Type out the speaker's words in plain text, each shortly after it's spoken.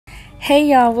Hey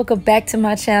y'all, welcome back to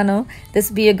my channel.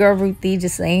 This be your girl Ruthie,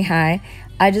 just saying hi.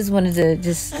 I just wanted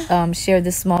to share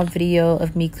this small video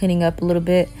of me cleaning up a little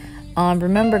bit.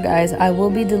 Remember guys, I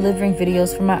will be delivering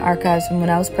videos from my archives from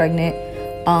when I was pregnant,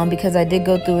 because I did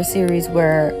go through a series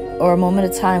or a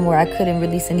moment of time where I couldn't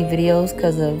release any videos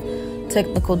because of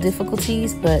technical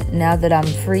difficulties, but now that I'm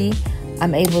free,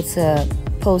 I'm able to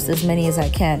post as many as I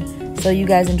can. So you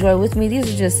guys enjoy with me. This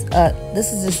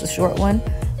is just a short one,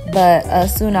 but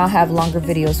soon I'll have longer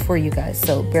videos for you guys,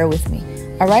 so bear with me.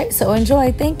 All right, so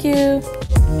enjoy. Thank you.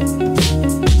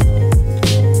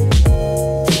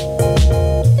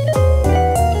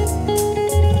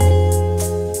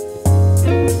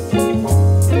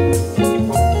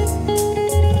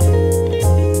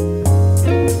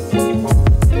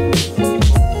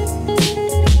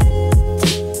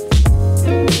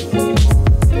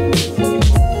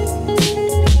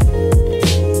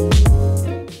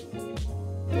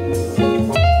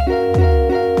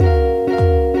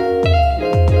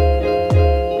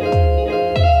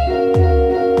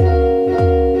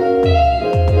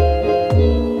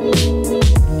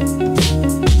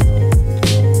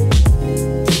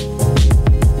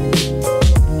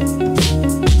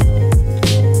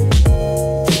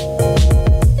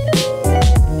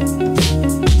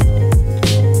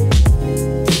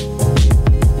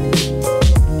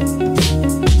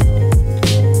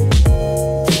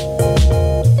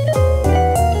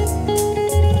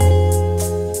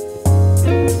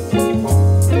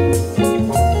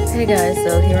 Hey guys,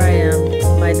 so here I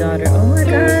am, my daughter, oh my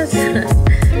gosh,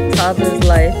 toddler's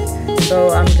life.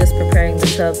 So I'm just preparing the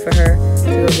tub for her to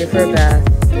go give her a bath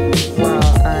while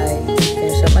I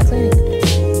finish up my cleaning.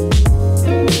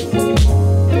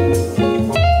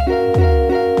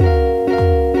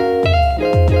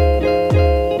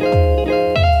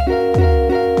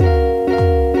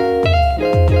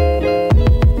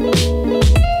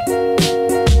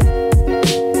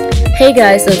 Hey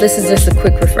guys, so this is just a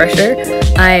quick refresher.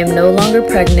 I am no longer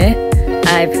pregnant.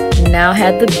 I've now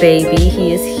had the baby.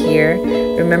 He is here.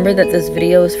 Remember that this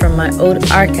video is from my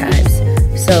old archives.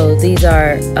 So these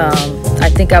are,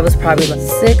 I think I was probably like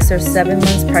 6 or 7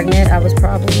 months pregnant. I was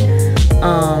probably,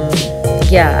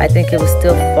 yeah, I think it was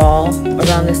still fall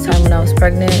around this time when I was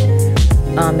pregnant.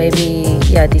 Maybe,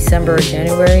 yeah, December or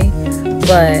January.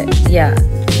 But yeah,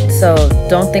 so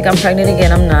don't think I'm pregnant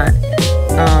again. I'm not.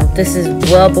 This is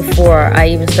well before I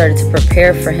even started to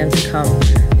prepare for him to come.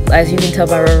 As you can tell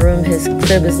by my room, his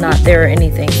crib is not there or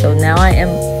anything. So now I am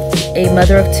a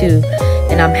mother of 2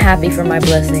 and I'm happy for my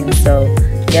blessings. So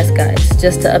yes guys,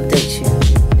 just to update you.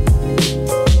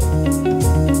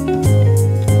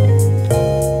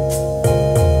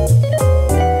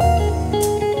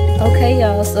 Okay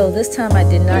y'all, so this time I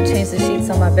did not change the sheets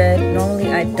on my bed.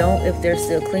 Normally I don't if they're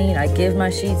still clean. I give my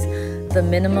sheets the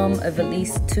minimum of at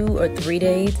least 2 or 3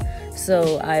 days,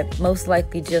 so I most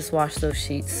likely just wash those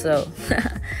sheets. So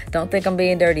don't think I'm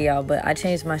being dirty y'all, but I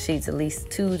change my sheets at least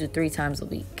 2 to 3 times a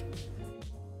week.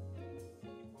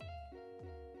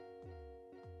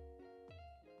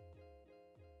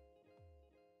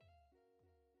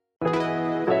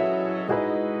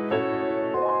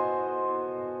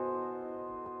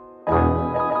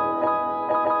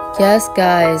 Yes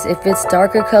guys, if it's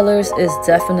darker colors, it's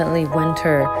definitely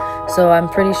winter. So I'm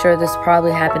pretty sure this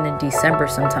probably happened in December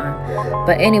sometime.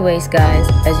 But anyways guys,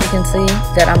 as you can see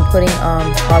that I'm putting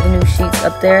all the new sheets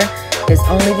up there is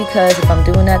only because if I'm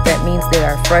doing that, that means they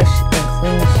are fresh and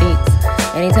clean sheets.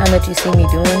 Anytime that you see me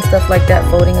doing stuff like that,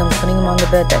 folding them, putting them on the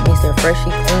bed, that means they're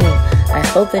freshly clean. I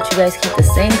hope that you guys keep the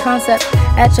same concept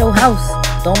at your house.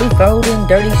 Don't be folding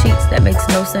dirty sheets. That makes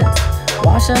no sense.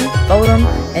 Wash them, fold them,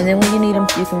 and then when you need them,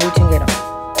 you can reach and get them.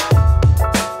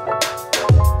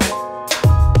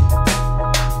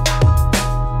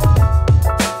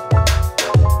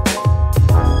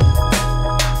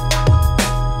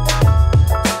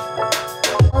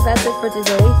 Well, that's it for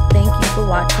today. Thank you for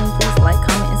watching. Please like,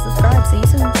 comment, and subscribe. See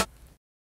you soon.